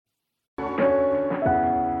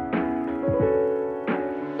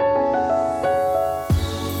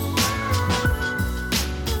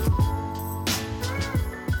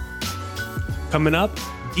Coming up,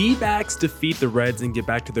 D-backs defeat the Reds and get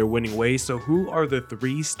back to their winning ways. So who are the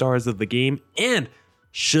 3 stars of the game? And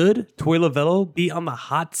should Torey Lovullo be on the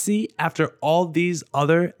hot seat after all these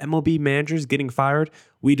other MLB managers getting fired?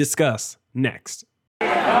 We discuss next. You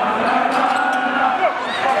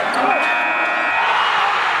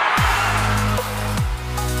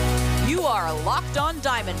are Locked On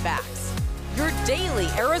Diamondbacks, your daily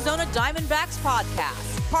Arizona Diamondbacks podcast.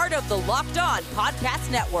 Part of the Locked On Podcast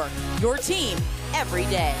Network, your team every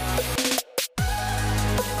day.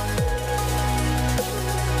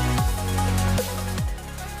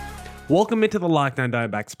 Welcome into the Locked On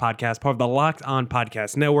Diamondbacks podcast, part of the Locked On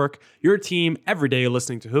Podcast Network, your team every day. You're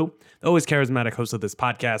listening to who? The always charismatic host of this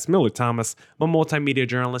podcast, Miller Thomas. I'm a multimedia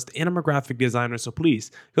journalist and I'm a graphic designer, so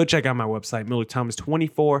please go check out my website,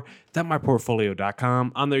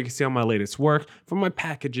 millerthomas24.myportfolio.com. On there you can see all my latest work, from my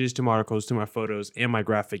packages to my articles to my photos and my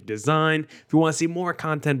graphic design. If you want to see more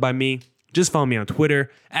content by me, just follow me on Twitter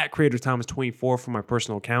at CreatorThomas24 for my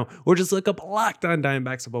personal account, or just look up Locked On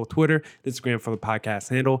Diamondbacks on both Twitter and Instagram for the podcast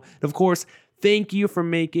handle. And of course, thank you for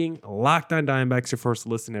making Locked On Diamondbacks your first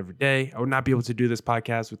listen every day. I would not be able to do this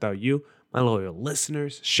podcast without you, my loyal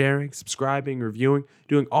listeners, sharing, subscribing, reviewing,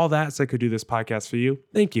 doing all that so I could do this podcast for you.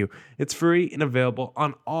 Thank you. It's free and available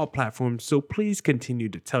on all platforms, so please continue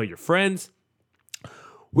to tell your friends.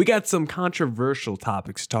 We got some controversial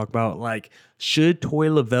topics to talk about, like should Torey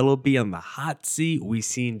Lovullo be on the hot seat? We've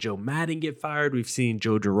seen Joe Maddon get fired. We've seen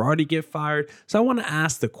Joe Girardi get fired. So I want to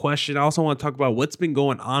ask the question. I also want to talk about what's been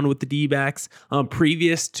going on with the D-backs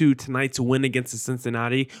previous to tonight's win against the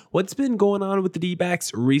Cincinnati. What's been going on with the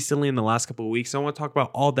D-backs recently in the last couple of weeks? So I want to talk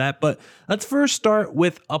about all that. But let's first start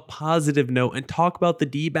with a positive note and talk about the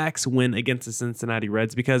D-backs win against the Cincinnati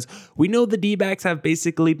Reds, because we know the D-backs have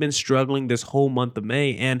basically been struggling this whole month of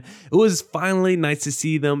May. And it was finally nice to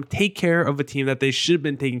see them take care of a team that they should have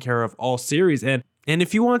been taking care of all series. And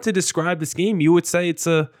if you want to describe this game, you would say it's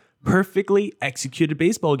a perfectly executed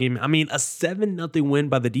baseball game. I mean, a 7-0 win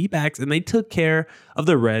by the D-backs, and they took care of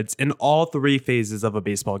the Reds in all 3 phases of a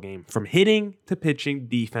baseball game, from hitting to pitching,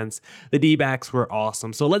 defense. The D-backs were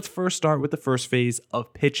awesome. So let's first start with the first phase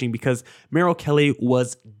of pitching, because Merrill Kelly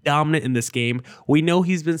was dominant in this game. We know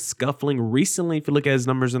he's been scuffling recently. If you look at his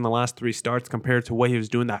numbers in the last 3 starts compared to what he was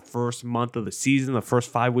doing that first month of the season, the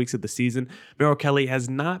first 5 weeks of the season, Merrill Kelly has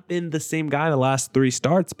not been the same guy the last 3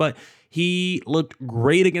 starts, but he looked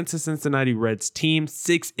great against the Cincinnati Reds team.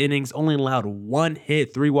 6 innings, only allowed 1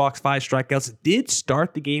 hit, 3 walks, 5 strikeouts. Did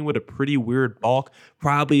start the game with a pretty weird balk.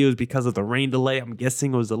 Probably it was because of the rain delay. I'm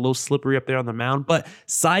guessing it was a little slippery up there on the mound. But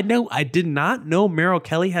side note, I did not know Merrill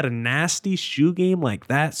Kelly had a nasty shoe game like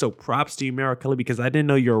that. So props to you, Merrill Kelly, because I didn't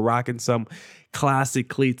know you were rocking some classic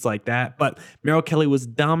cleats like that. But Merrill Kelly was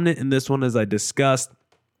dominant in this one, as I discussed.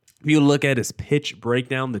 If you look at his pitch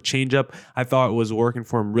breakdown, the changeup, I thought it was working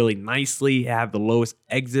for him really nicely. He had the lowest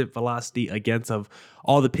exit velocity against of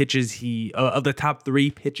all the pitches of the top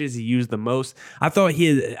 3 pitches he used the most. I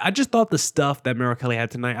just thought the stuff that Merrill Kelly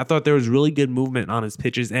had tonight, I thought there was really good movement on his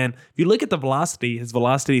pitches. And if you look at the velocity, his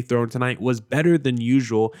velocity thrown tonight was better than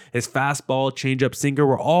usual. His fastball, changeup, sinker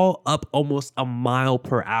were all up almost a mile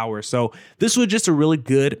per hour. So this was just a really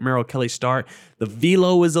good Merrill Kelly start. The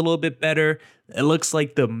velo was a little bit better. It looks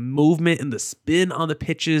like the movement and the spin on the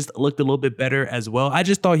pitches looked a little bit better as well. I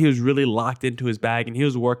just thought he was really locked into his bag, and he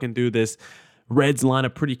was working through this Reds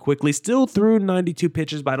lineup pretty quickly. Still threw 92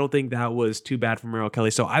 pitches, but I don't think that was too bad for Merrill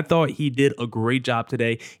Kelly. So I thought he did a great job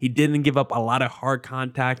today. He didn't give up a lot of hard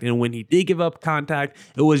contact, and when he did give up contact,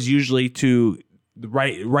 it was usually to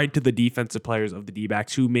right to the defensive players of the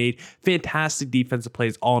D-backs, who made fantastic defensive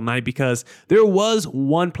plays all night, because there was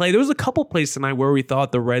a couple plays tonight where we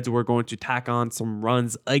thought the Reds were going to tack on some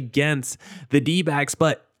runs against the D-backs,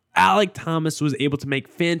 but Alek Thomas was able to make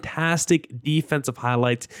fantastic defensive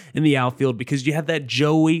highlights in the outfield, because you had that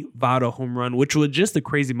Joey Votto home run, which was just a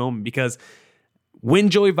crazy moment, because when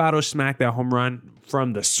Joey Votto smacked that home run,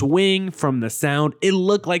 from the swing, from the sound, it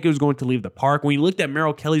looked like it was going to leave the park. When you looked at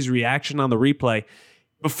Merrill Kelly's reaction on the replay,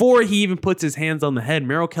 before he even puts his hands on the head,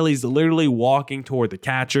 Merrill Kelly's literally walking toward the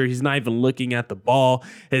catcher. He's not even looking at the ball.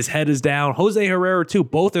 His head is down. Jose Herrera, too.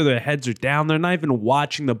 Both of their heads are down. They're not even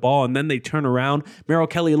watching the ball. And then they turn around. Merrill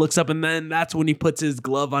Kelly looks up, and then that's when he puts his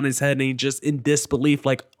glove on his head, and he's just in disbelief,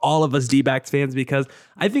 like all of us D-backs fans, because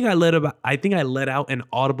I think I let out an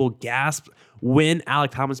audible gasp when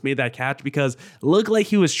Alek Thomas made that catch, because it looked like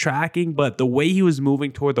he was tracking, but the way he was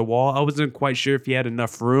moving toward the wall, I wasn't quite sure if he had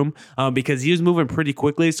enough room, because he was moving pretty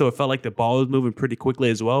quickly, so it felt like the ball was moving pretty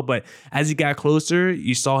quickly as well. But as he got closer,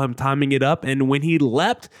 you saw him timing it up, and when he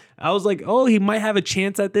leapt, I was like, oh, he might have a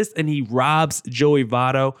chance at this. And he robs Joey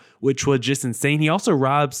Votto, which was just insane. He also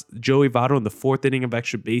robs Joey Votto in the 4th inning of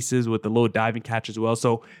extra bases with a little diving catch as well.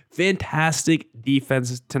 So fantastic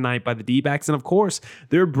defense tonight by the D-backs. And of course,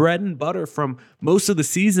 their bread and butter from most of the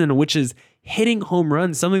season, which is hitting home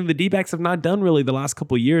runs, something the D-backs have not done really the last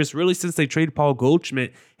couple of years. Really, since they traded Paul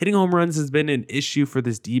Goldschmidt, hitting home runs has been an issue for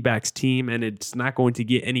this D-backs team, and it's not going to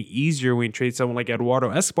get any easier when you trade someone like Eduardo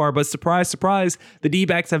Escobar. But surprise, surprise, the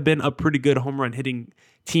D-backs have been a pretty good home run hitting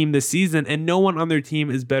team this season, and no one on their team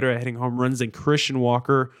is better at hitting home runs than Christian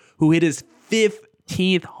Walker, who hit his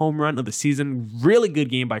 15th home run of the season. Really good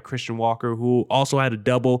game by Christian Walker, who also had a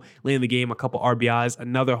double late in the game, a couple RBIs,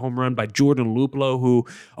 another home run by Jordan Luplow, who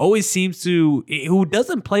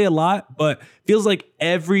doesn't play a lot, but feels like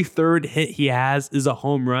every third hit he has is a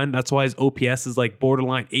home run. That's why his OPS is like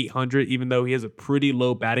borderline 800, even though he has a pretty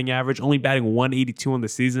low batting average, only batting 182 on the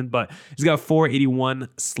season, but he's got 481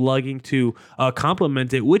 slugging to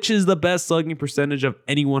complement it, which is the best slugging percentage of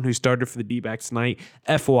anyone who started for the D-backs tonight,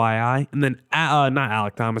 FYI. And then not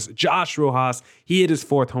Alek Thomas, Josh Rojas, he hit his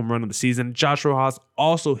 4th home run of the season. Josh Rojas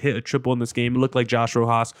also hit a triple in this game. It looked like Josh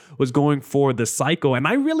Rojas was going for the cycle. And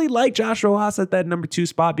I really like Josh Rojas at that number 2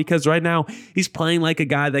 spot because right now he's playing like a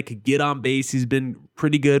guy that could get on base. He's been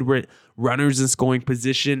pretty good with runners in scoring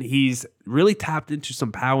position. He's really tapped into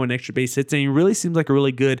some power and extra base hits, and he really seems like a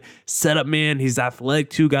really good setup man. He's athletic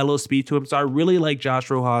too, got a little speed to him. So I really like Josh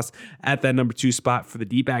Rojas at that number 2 spot for the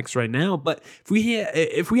D-backs right now. But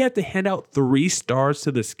if we had to hand out 3 stars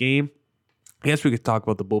to this game, I guess we could talk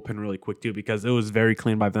about the bullpen really quick too, because it was very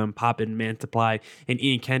clean by them. Poppin, Mantiply, and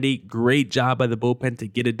Ian Kennedy. Great job by the bullpen to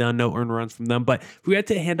get it done. No earned runs from them. But if we had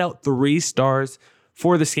to hand out 3 stars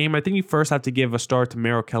for this game, I think you first have to give a star to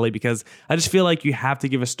Merrill Kelly, because I just feel like you have to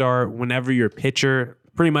give a star whenever your pitcher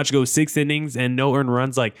pretty much goes 6 innings and no earned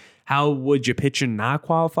runs. Like, how would your pitcher not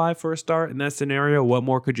qualify for a start in that scenario? What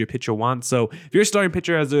more could your pitcher want? So if your starting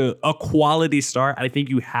pitcher has a quality start, I think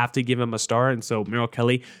you have to give him a star. And so Merrill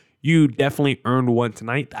Kelly, you definitely earned one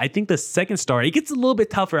tonight. I think the second star, it gets a little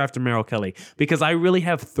bit tougher after Merrill Kelly, because I really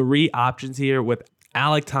have 3 options here with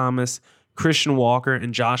Alek Thomas, Christian Walker,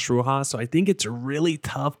 and Josh Rojas. So I think it's really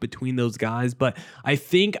tough between those guys, but I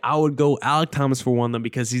think I would go Alek Thomas for one of them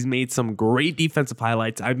because he's made some great defensive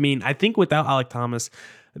highlights. I mean, I think without Alek Thomas,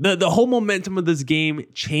 the whole momentum of this game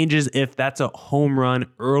changes if that's a home run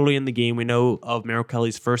early in the game. We know of Merrill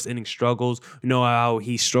Kelly's first inning struggles. We know how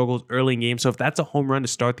he struggles early in games. So if that's a home run to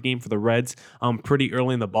start the game for the Reds pretty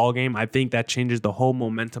early in the ball game, I think that changes the whole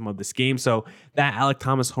momentum of this game. So that Alek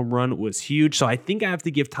Thomas home run was huge. So I think I have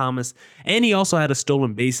to give Thomas, and he also had a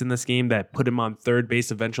stolen base in this game that put him on third base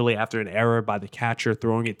eventually after an error by the catcher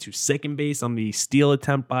throwing it to second base on the steal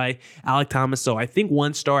attempt by Alek Thomas. So I think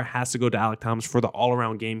 1 star has to go to Alek Thomas for the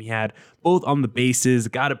all-around game he had, both on the bases,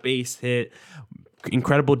 got a base hit,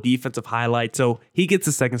 incredible defensive highlight. So he gets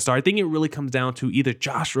a 2nd star. I think it really comes down to either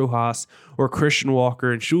Josh Rojas or Christian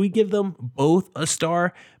Walker. And should we give them both a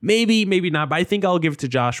star? Maybe, maybe not. But I think I'll give it to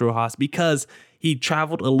Josh Rojas because he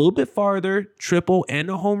traveled a little bit farther, triple and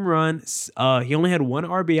a home run. He only had 1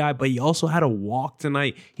 RBI, but he also had a walk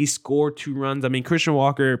tonight. He scored 2 runs. I mean, Christian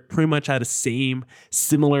Walker pretty much had a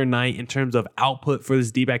similar night in terms of output for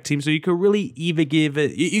this D-back team. So you could really either give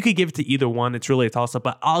it, you could give it to either one. It's really a toss-up,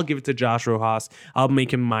 but I'll give it to Josh Rojas. I'll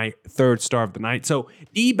make him my 3rd star of the night. So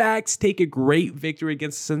D-backs take a great victory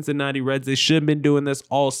against the Cincinnati Reds. They should have been doing this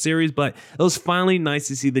all series, but it was finally nice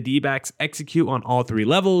to see the D-backs execute on all 3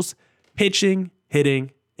 levels: pitching,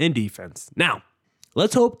 hitting, and defense. Now,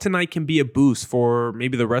 let's hope tonight can be a boost for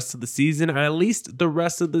maybe the rest of the season, or at least the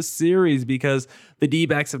rest of the series, because the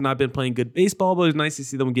D-backs have not been playing good baseball, but it's nice to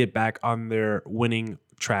see them get back on their winning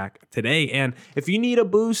track today. And if you need a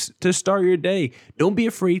boost to start your day, don't be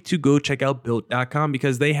afraid to go check out Built.com,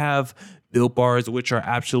 because they have Built Bars, which are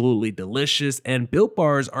absolutely delicious. And Built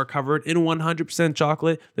Bars are covered in 100%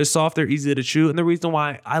 chocolate. They're soft, they're easy to chew. And the reason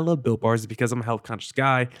why I love Built Bars is because I'm a health conscious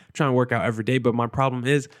guy, trying to work out every day. But my problem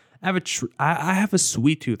is I have a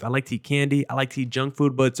sweet tooth. I like to eat candy. I like to eat junk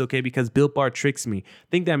food, but it's okay because Built Bar tricks me.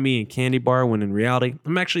 Think that me and candy bar, when in reality,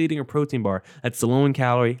 I'm actually eating a protein bar that's low in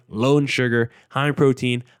calorie, low in sugar, high in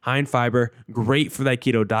protein, high in fiber, great for that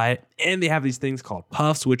keto diet. And they have these things called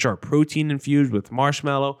puffs, which are protein infused with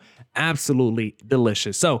marshmallow. Absolutely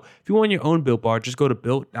delicious. So if you want your own Built Bar, just go to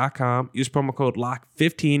Built.com. Use promo code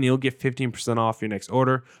LOCK15. You'll get 15% off your next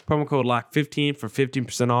order. Promo code LOCK15 for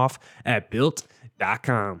 15% off at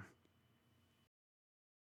Built.com.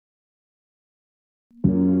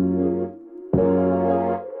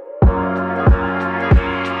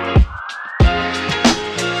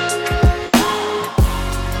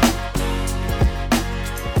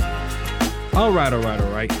 All right.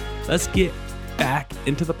 let's get back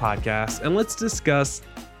into the podcast and let's discuss.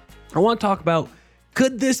 I want to talk about,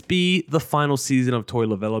 could this be the final season of Torey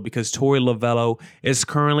Lovullo? Because Torey Lovullo is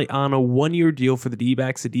currently on a 1-year deal for the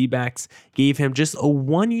D-backs. The D-backs gave him just a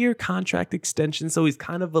 1-year contract extension, so he's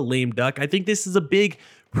kind of a lame duck. I think this is a big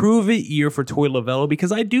prove-it year for Torey Lovullo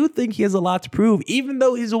because I do think he has a lot to prove, even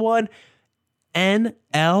though he's won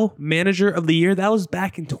NL Manager of the Year. That was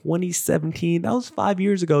back in 2017. That was 5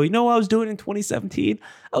 years ago. You know what I was doing in 2017?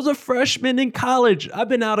 I was a freshman in college. I've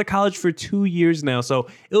been out of college for 2 years now, so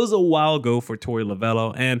it was a while ago for Torey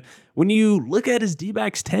Lovullo. And when you look at his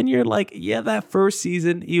D-backs tenure, that first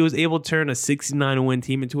season, he was able to turn a 69-win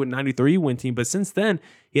team into a 93-win team. But since then,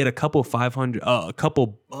 he had a couple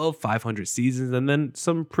above 500 seasons, and then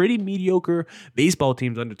some pretty mediocre baseball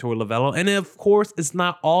teams under Torey Lovullo. And of course, it's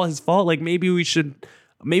not all his fault. Maybe we should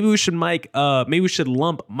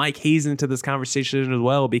lump Mike Hazen into this conversation as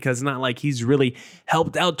well, because it's not like he's really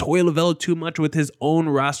helped out Torey Lovullo too much with his own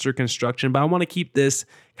roster construction. But I want to keep this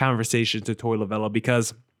conversation to Torey Lovullo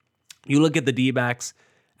because you look at the D-backs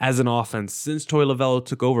as an offense. Since Torey Lovullo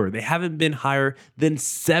took over, they haven't been higher than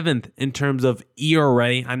 7th in terms of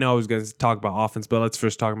ERA. I know I was going to talk about offense, but let's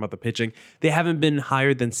first talk about the pitching. They haven't been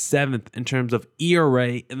higher than 7th in terms of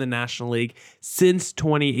ERA in the National League since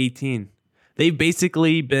 2018. They've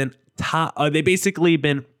basically been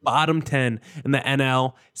bottom 10 in the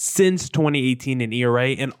NL since 2018 in ERA,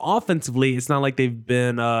 and offensively, it's not like they've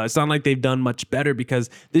done much better because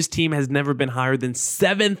this team has never been higher than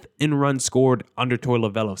 7th in runs scored under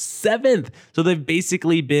Torey Lovullo. 7th, so they've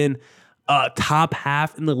basically been top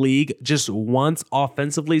half in the league just once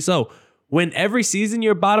offensively. So when every season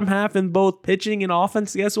you're bottom half in both pitching and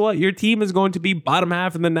offense, guess what? Your team is going to be bottom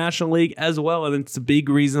half in the National League as well, and it's a big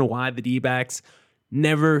reason why the D-backs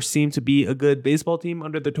never seemed to be a good baseball team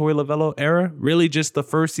under the Torey Lovullo era. Really just the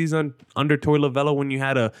first season under Torey Lovullo when you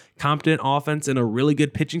had a competent offense and a really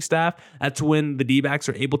good pitching staff. That's when the D-backs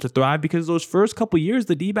are able to thrive, because those first couple years,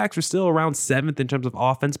 the D-backs were still around 7th in terms of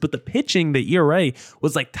offense, but the pitching, the ERA,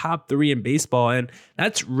 was top 3 in baseball. And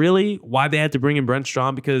that's really why they had to bring in Brent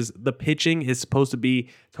Strom, because the pitching is supposed to be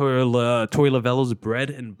Torey Lovullo's bread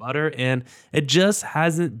and butter, and it just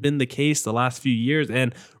hasn't been the case the last few years.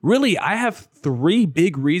 And really, I have 3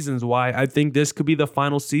 big reasons why I think this could be the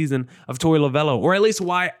final season of Torey Lovullo, or at least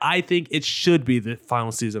why I think it should be the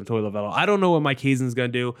final season of Torey Lovullo. I don't know what Mike Hazen's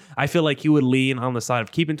going to do. I feel like he would lean on the side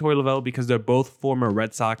of keeping Torey Lovullo because they're both former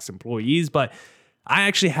Red Sox employees, but I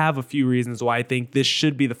actually have a few reasons why I think this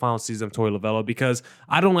should be the final season of Torey Lovullo, because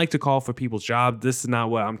I don't like to call for people's jobs. This is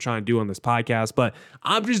not what I'm trying to do on this podcast, but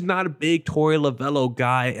I'm just not a big Torey Lovullo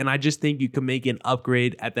guy, and I just think you can make an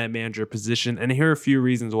upgrade at that manager position. And here are a few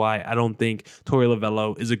reasons why I don't think Torey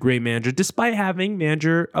Lovullo is a great manager, despite having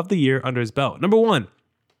Manager of the Year under his belt. Number 1,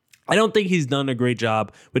 I don't think he's done a great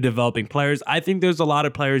job with developing players. I think there's a lot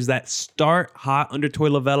of players that start hot under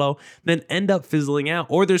Torey Lovullo, then end up fizzling out.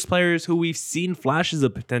 Or there's players who we've seen flashes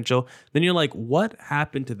of potential. Then you're like, what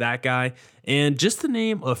happened to that guy? And just to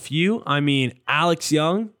name a few, Alex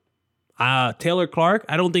Young, Taylor Clark,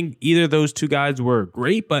 I don't think either of those 2 guys were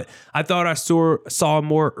great, but I thought I saw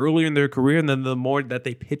more earlier in their career, and then the more that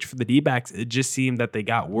they pitched for the D-backs, it just seemed that they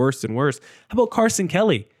got worse and worse. How about Carson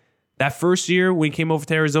Kelly? That first year when he came over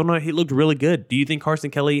to Arizona, he looked really good. Do you think Carson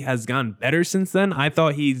Kelly has gotten better since then? I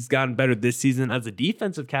thought he's gotten better this season as a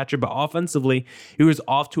defensive catcher, but offensively, he was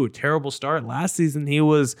off to a terrible start. Last season, he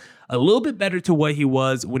was a little bit better to what he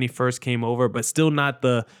was when he first came over, but still not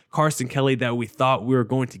the Carson Kelly that we thought we were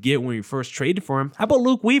going to get when we first traded for him. How about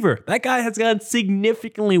Luke Weaver? That guy has gotten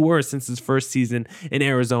significantly worse since his first season in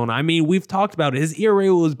Arizona. We've talked about it. His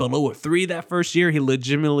ERA was below a 3 that first year. He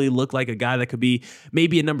legitimately looked like a guy that could be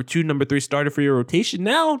maybe a number 2, number 3 starter for your rotation.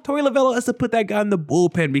 Now, Torey Lovullo has to put that guy in the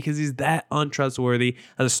bullpen because he's that untrustworthy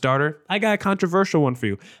as a starter. I got a controversial one for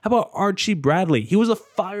you. How about Archie Bradley? He was a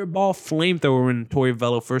fireball flamethrower when Torey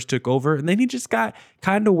Lovullo first took over, and then he just got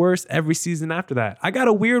kind of worse every season after that. I got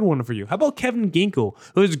a weird one for you. How about Kevin Ginkel,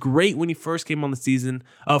 who was great when he first came on the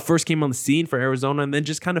scene for Arizona, and then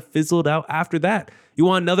just kind of fizzled out after that? You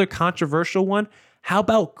want another controversial one? How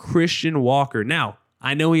about Christian Walker? Now,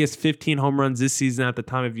 I know he has 15 home runs this season at the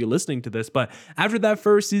time of you listening to this, but after that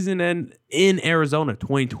first season in Arizona,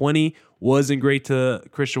 2020, wasn't great to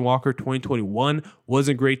Christian Walker. 2021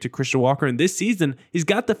 wasn't great to Christian Walker. And this season, he's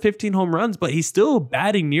got the 15 home runs, but he's still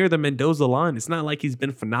batting near the Mendoza line. It's not like he's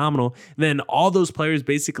been phenomenal. And then all those players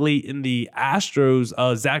basically in the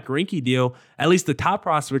Astros Zach Greinke deal, at least the top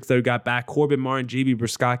prospects that we got back, Corbin Martin, JB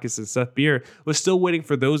Briscockis, and Seth Beer, was still waiting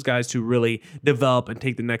for those guys to really develop and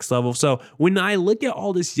take the next level. So when I look at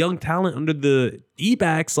all this young talent under the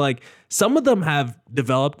D-backs, like some of them have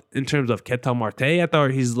developed in terms of Ketel Marte. I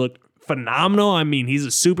thought he's looked phenomenal. I mean, he's a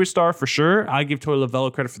superstar for sure. I give Torey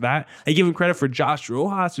Lovullo credit for that. I give him credit for Josh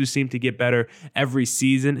Rojas, who seemed to get better every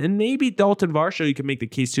season. And maybe Dalton Varsho, you can make the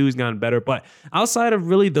case too, he's gotten better. But outside of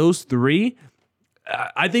really those three,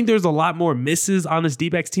 I think there's a lot more misses on this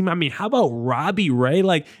D-backs team. I mean, how about Robbie Ray?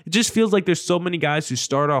 Like, it just feels like there's so many guys who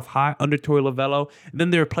start off high under Torey Lovullo, and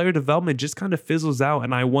then their player development just kind of fizzles out,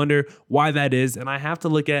 and I wonder why that is. And I have to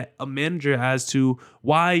look at a manager as to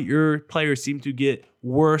why your players seem to get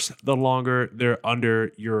worse the longer they're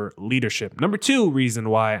under your leadership. Number two reason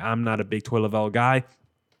why I'm not a big Torey Lovullo guy,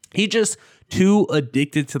 he just too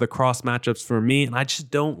addicted to the cross matchups for me, and I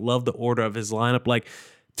just don't love the order of his lineup. Like,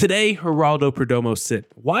 today, Geraldo Perdomo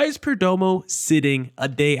sit. Why is Perdomo sitting a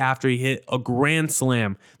day after he hit a grand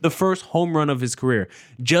slam, the first home run of his career?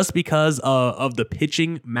 Just because of the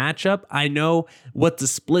pitching matchup? I know what the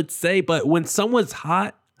splits say, but when someone's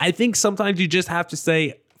hot, I think sometimes you just have to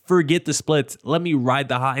say, forget the splits. Let me ride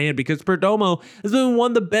the hot hand, because Perdomo has been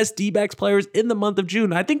one of the best D-backs players in the month of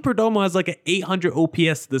June. I think Perdomo has like an 800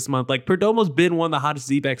 OPS this month. Like, Perdomo's been one of the hottest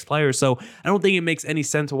D-backs players, so I don't think it makes any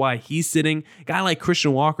sense why he's sitting. A guy like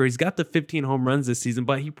Christian Walker, he's got the 15 home runs this season,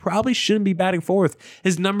 but he probably shouldn't be batting fourth.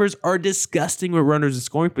 His numbers are disgusting with runners in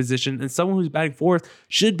scoring position, and someone who's batting fourth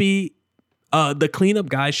should be the cleanup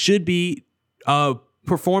guy, should be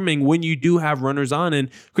performing when you do have runners on. And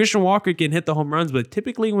Christian Walker can hit the home runs, but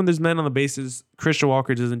typically when there's men on the bases, Christian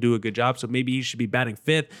Walker doesn't do a good job, so maybe he should be batting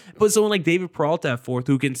fifth. Put someone like David Peralta at fourth,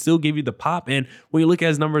 who can still give you the pop. And when you look at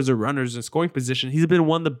his numbers of runners in scoring position, he's been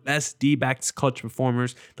one of the best D-backs clutch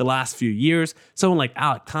performers the last few years. Someone like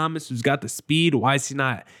Alek Thomas, who's got the speed, why is he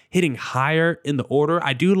not hitting higher in the order?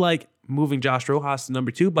 I do like moving Josh Rojas to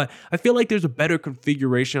number two, but I feel like there's a better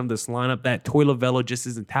configuration of this lineup that Torey Lovullo just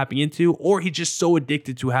isn't tapping into, or he's just so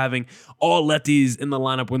addicted to having all lefties in the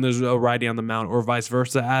lineup when there's a righty on the mound, or vice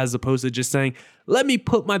versa, as opposed to just saying, let me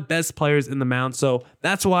put my best players in the mound. So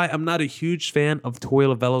that's why I'm not a huge fan of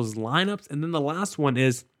Torey Lovullo's lineups. And then the last one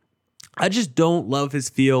is, I just don't love his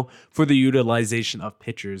feel for the utilization of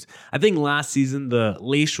pitchers. I think last season, the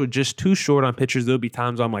leash was just too short on pitchers. There'll be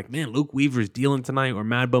times where I'm like, man, Luke Weaver's dealing tonight, or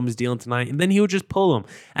Mad Bum is dealing tonight. And then he would just pull them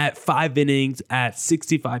at 5 innings at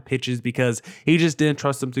 65 pitches because he just didn't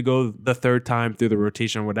trust them to go the third time through the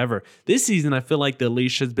rotation or whatever. This season, I feel like the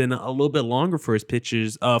leash has been a little bit longer for his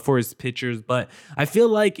pitchers, but I feel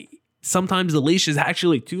like sometimes the leash is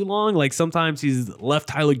actually too long. Like, sometimes he's left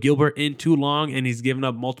Tyler Gilbert in too long and he's given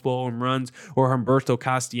up multiple home runs, or Humberto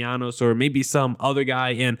Castellanos, or maybe some other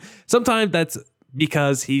guy. And sometimes that's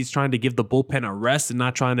because he's trying to give the bullpen a rest and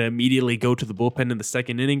not trying to immediately go to the bullpen in the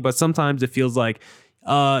second inning. But sometimes it feels like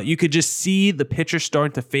you could just see the pitcher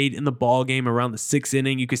starting to fade in the ball game around the 6th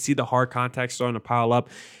inning. You could see the hard contact starting to pile up.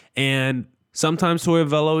 And sometimes Torey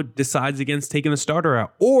Lovullo decides against taking the starter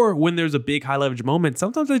out, or when there's a big high leverage moment,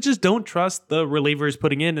 sometimes I just don't trust the relievers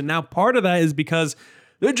putting in. And now part of that is because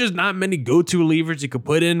there are just not many go-to relievers you could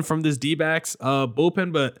put in from this D-backs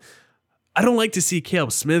bullpen. But I don't like to see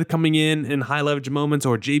Caleb Smith coming in high leverage moments,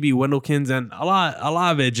 or JB Wendelkins, and a lot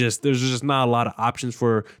of it there's just not a lot of options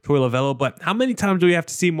for Torey Lovullo. But how many times do we have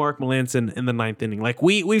to see Mark Melancon in the 9th inning? Like,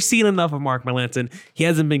 we've seen enough of Mark Melancon. He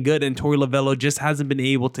hasn't been good, and Torey Lovullo just hasn't been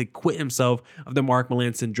able to quit himself of the Mark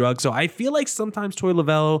Melancon drug. So I feel like sometimes Torey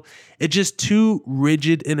Lovullo, it's just too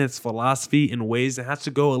rigid in its philosophy in ways that has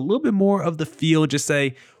to go a little bit more of the feel. Just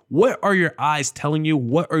say, what are your eyes telling you?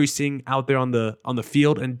 What are you seeing out there on the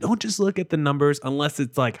field? And don't just look at the numbers unless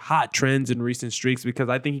it's like hot trends and recent streaks, because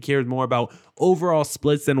I think he cares more about overall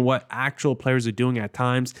splits than what actual players are doing at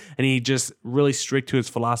times. And he just really strict to his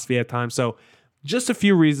philosophy at times. So just a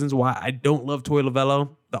few reasons why I don't love Torey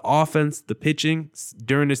Lovullo. The offense, the pitching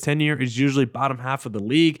during his tenure is usually bottom half of the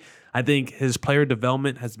league. I think his player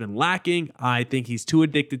development has been lacking. I think he's too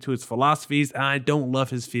addicted to his philosophies, and I don't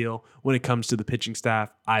love his feel when it comes to the pitching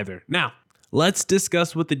staff either. Now, let's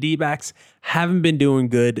discuss what the D-backs haven't been doing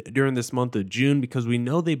good during this month of June, because we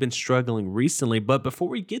know they've been struggling recently. But before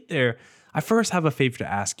we get there, I first have a favor to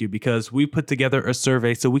ask you, because we put together a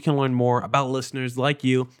survey so we can learn more about listeners like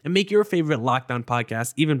you and make your favorite Locked On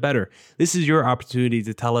podcast even better. This is your opportunity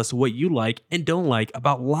to tell us what you like and don't like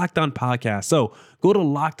about Locked On Podcast. So go to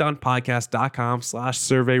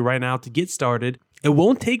LockedOnPodcast.com/survey right now to get started. It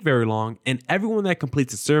won't take very long, and everyone that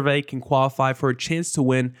completes the survey can qualify for a chance to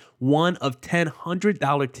win one of 10 $100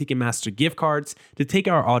 Ticketmaster gift cards. To take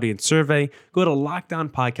our audience survey, go to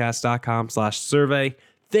lockdownpodcast.com/survey.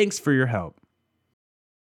 Thanks for your help.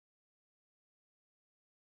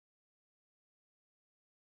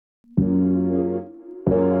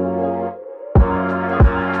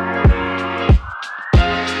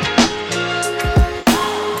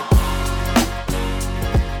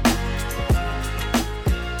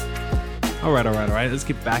 All right. Let's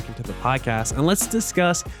get back into the podcast and let's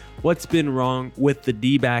discuss what's been wrong with the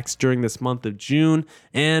D-backs during this month of June.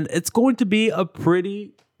 And it's going to be a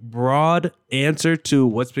pretty broad answer to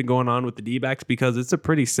what's been going on with the D-backs because it's a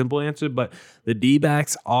pretty simple answer. But the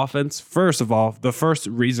D-backs offense, first of all, the first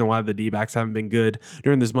reason why the D-backs haven't been good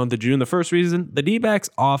during this month of June, the first reason, the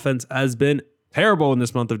D-backs offense has been terrible in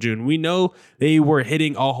this month of June. We know they were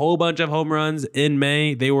hitting a whole bunch of home runs in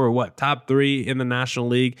May. They were top 3 in the National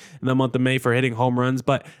League in the month of May for hitting home runs.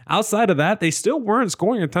 But outside of that, they still weren't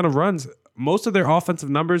scoring a ton of runs. Most of their offensive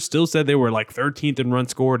numbers still said they were 13th in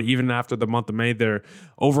runs scored even after the month of May. Their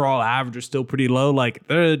overall average is still pretty low.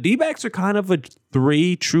 The D-backs are kind of a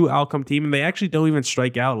 3 true outcome team, and they actually don't even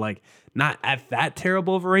strike out. Not at that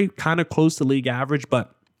terrible of a rate, kind of close to league average,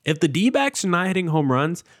 but if the D-backs are not hitting home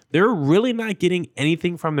runs, they're really not getting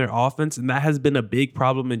anything from their offense, and that has been a big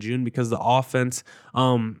problem in June because the offense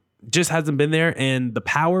just hasn't been there, and the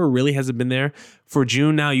power really hasn't been there for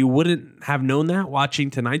June. Now, you wouldn't have known that watching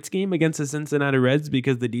tonight's game against the Cincinnati Reds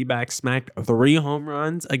because the D-backs smacked 3 home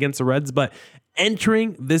runs against the Reds, but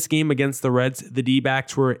entering this game against the Reds, the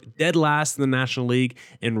D-backs were dead last in the National League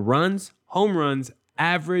in runs, home runs,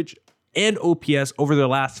 average, and OPS over their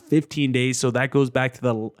last 15 days. So that goes back to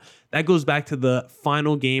the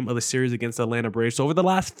final game of the series against the Atlanta Braves. So over the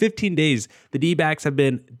last 15 days, the D-backs have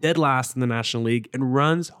been dead last in the National League in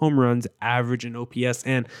runs, home runs, average, and OPS.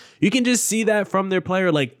 And you can just see that from their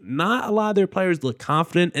player. Not a lot of their players look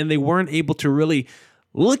confident, and they weren't able to really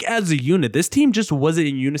look as a unit. This team just wasn't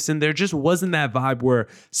in unison. There just wasn't that vibe where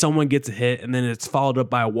someone gets a hit and then it's followed up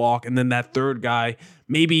by a walk, and then that third guy,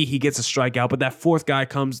 maybe he gets a strikeout, but that fourth guy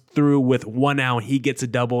comes through with 1 out, he gets a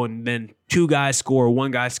double, and then 2 guys score,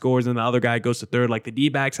 1 guy scores, and the other guy goes to third. The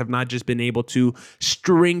D-backs have not just been able to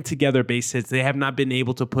string together base hits. They have not been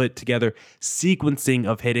able to put together sequencing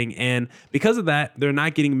of hitting, and because of that, they're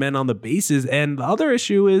not getting men on the bases. And the other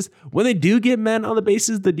issue is when they do get men on the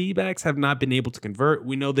bases, the D-backs have not been able to convert.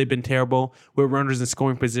 We know they've been terrible with runners in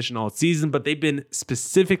scoring position all season, but they've been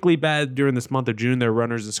specifically bad during this month of June. Their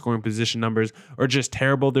runners in scoring position numbers are just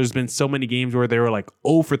terrible. There's been so many games where they were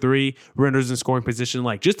 0 for 3 runners in scoring position.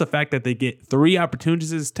 Just the fact that they get 3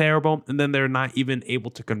 opportunities is terrible, and then they're not even able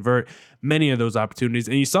to convert many of those opportunities.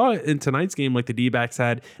 And you saw it in tonight's game. The D-backs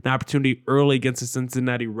had an opportunity early against the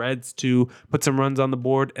Cincinnati Reds to put some runs on the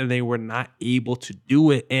board, and they were not able to do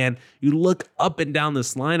it. And you look up and down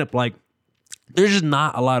this lineup, there's just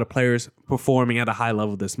not a lot of players performing at a high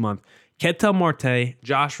level this month. Ketel Marte,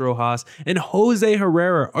 Josh Rojas, and Jose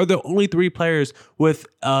Herrera are the only 3 players with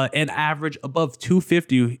an average above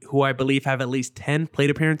 250 who I believe have at least 10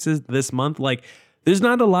 plate appearances this month. There's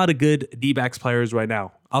not a lot of good D-backs players right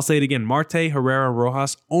now. I'll say it again. Marte, Herrera, and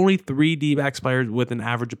Rojas, only 3 D-backs players with an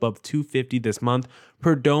average above 250 this month.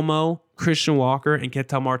 Perdomo, Christian Walker, and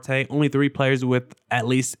Ketel Marte, only 3 players with at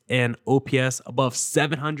least an OPS above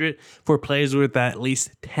 700 for players with at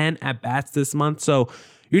least 10 at-bats this month. So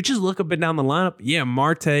you just look up and down the lineup. Yeah,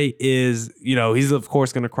 Marte is, he's of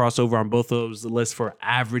course going to cross over on both of those lists for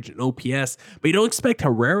average and OPS, but you don't expect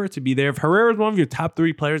Herrera to be there. If Herrera is one of your top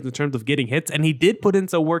 3 players in terms of getting hits, and he did put in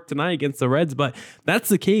some work tonight against the Reds, but that's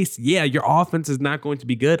the case. Yeah, your offense is not going to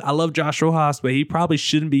be good. I love Josh Rojas, but he probably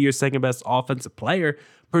shouldn't be your second best offensive player.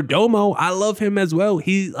 Perdomo, I love him as well.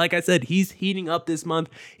 Like I said, he's heating up this month.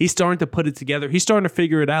 He's starting to put it together. He's starting to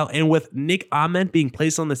figure it out. And with Nick Ahmed being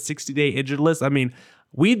placed on the 60-day injured list,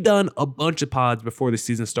 we've done a bunch of pods before the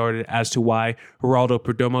season started as to why Geraldo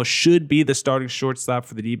Perdomo should be the starting shortstop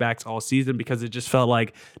for the D-backs all season, because it just felt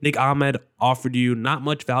like Nick Ahmed offered you not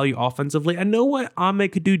much value offensively. I know what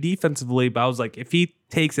Ahmed could do defensively, but I was like, if he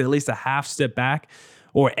takes at least a half step back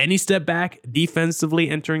or any step back defensively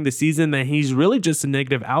entering the season, then he's really just a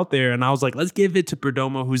negative out there. And I was like, let's give it to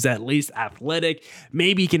Perdomo, who's at least athletic.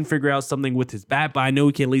 Maybe he can figure out something with his bat, but I know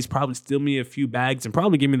he can at least probably steal me a few bags and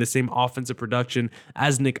probably give me the same offensive production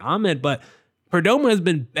as Nick Ahmed. But Perdomo has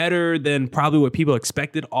been better than probably what people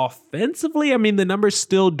expected offensively. The numbers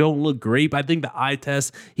still don't look great, but I think the eye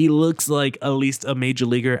test, he looks like at least a major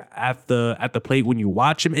leaguer at the plate when you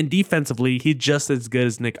watch him. And defensively, he's just as good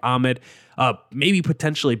as Nick Ahmed. maybe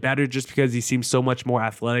potentially better just because he seems so much more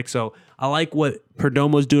athletic. So I like what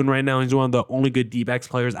Perdomo's doing right now. He's one of the only good D-backs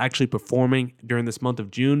players actually performing during this month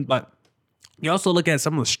of June. But you also look at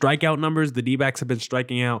some of the strikeout numbers. The D-backs have been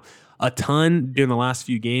striking out a ton during the last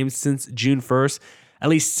few games since June 1st. At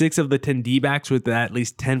least 6 of the 10 D-backs with at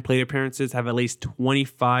least 10 plate appearances have at least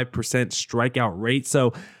 25% strikeout rate.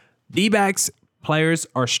 So D-backs players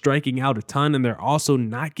are striking out a ton, and they're also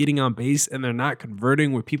not getting on base, and they're not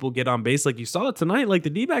converting when people get on base. Like you saw it tonight, like the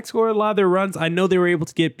D-backs scored a lot of their runs. I know they were able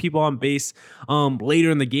to get people on base later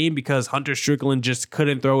in the game because Hunter Strickland just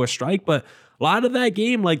couldn't throw a strike. But a lot of that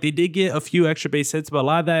game, like they did get a few extra base hits, but a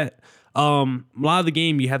lot of the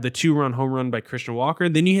game, you had the 2-run home run by Christian Walker.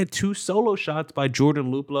 Then you had 2 solo shots by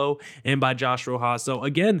Jordan Luplow and by Josh Rojas. So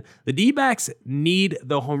again, the D-backs need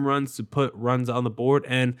the home runs to put runs on the board.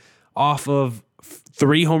 And off of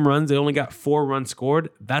 3 home runs, they only got 4 runs scored.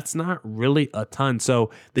 That's not really a ton. So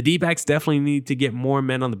the D-backs definitely need to get more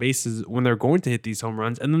men on the bases when they're going to hit these home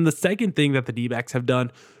runs. And then the second thing that the D-backs have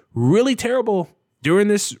done really terrible during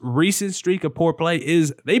this recent streak of poor play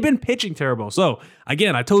is they've been pitching terrible. So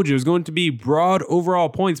again, I told you it was going to be broad overall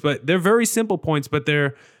points, but they're very simple points, but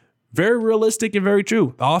they're very realistic and very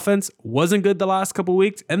true. The offense wasn't good the last couple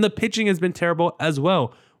weeks, and the pitching has been terrible as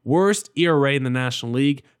well. Worst ERA in the National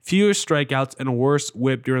League, fewest strikeouts, and a worse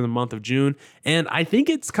whip during the month of June. And I think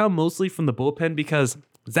it's come mostly from the bullpen because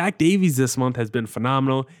Zach Davies this month has been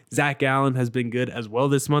phenomenal. Zach Allen has been good as well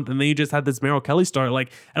this month. And then you just had this Merrill Kelly start.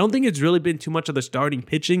 Like, I don't think it's really been too much of the starting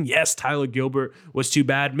pitching. Yes, Tyler Gilbert was too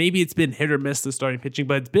bad. Maybe it's been hit or miss the starting pitching,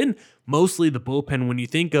 but it's been mostly the bullpen. When you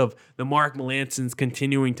think of the Mark Melancons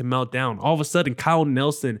continuing to melt down, all of a sudden Kyle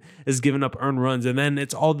Nelson is giving up earned runs, and then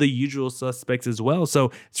it's all the usual suspects as well.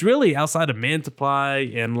 So it's really outside of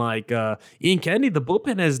Mantiply and Ian Kennedy, the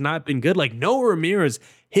bullpen has not been good. Like Noah Ramirez,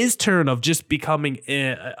 his turn of just becoming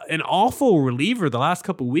an awful reliever the last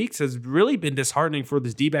couple of weeks has really been disheartening for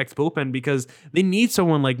this D-backs bullpen because they need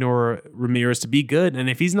someone like Noah Ramirez to be good. And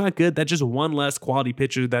if he's not good, that's just one less quality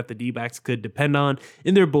pitcher that the D-backs could depend on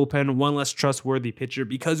in their bullpen, one less trustworthy pitcher,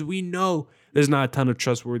 because we know there's not a ton of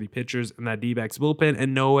trustworthy pitchers in that D-backs bullpen,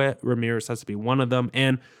 and Noah Ramirez has to be one of them.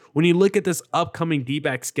 And when you look at this upcoming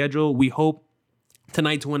D-backs schedule, we hope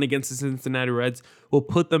tonight's win against the Cincinnati Reds will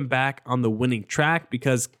put them back on the winning track,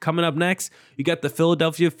 because coming up next, you got the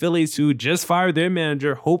Philadelphia Phillies, who just fired their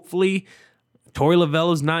manager. Hopefully, Torey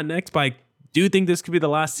Lovullo's not next, but I do think this could be the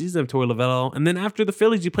last season of Torey Lovullo. And then after the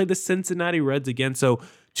Phillies, you play the Cincinnati Reds again. So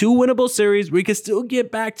 2 winnable series. We could still get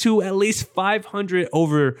back to at least 500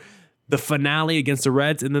 over the finale against the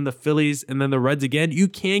Reds, and then the Phillies, and then the Reds again. You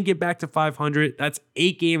can get back to 500. That's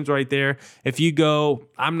 8 games right there. If you go,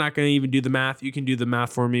 I'm not going to even do the math. You can do the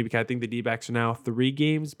math for me, because I think the D-backs are now 3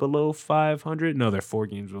 games below 500. No, they're 4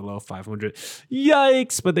 games below 500.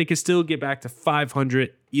 Yikes! But they can still get back to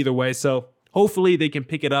 500 either way. So hopefully they can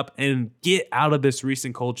pick it up and get out of this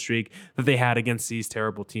recent cold streak that they had against these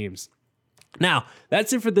terrible teams. Now,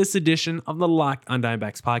 that's it for this edition of the Locked on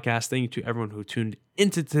Diamondbacks podcast. Thank you to everyone who tuned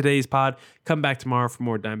into today's pod. Come back tomorrow for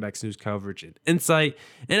more Diamondbacks news coverage and insight.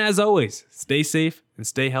 And as always, stay safe and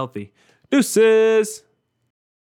stay healthy. Deuces!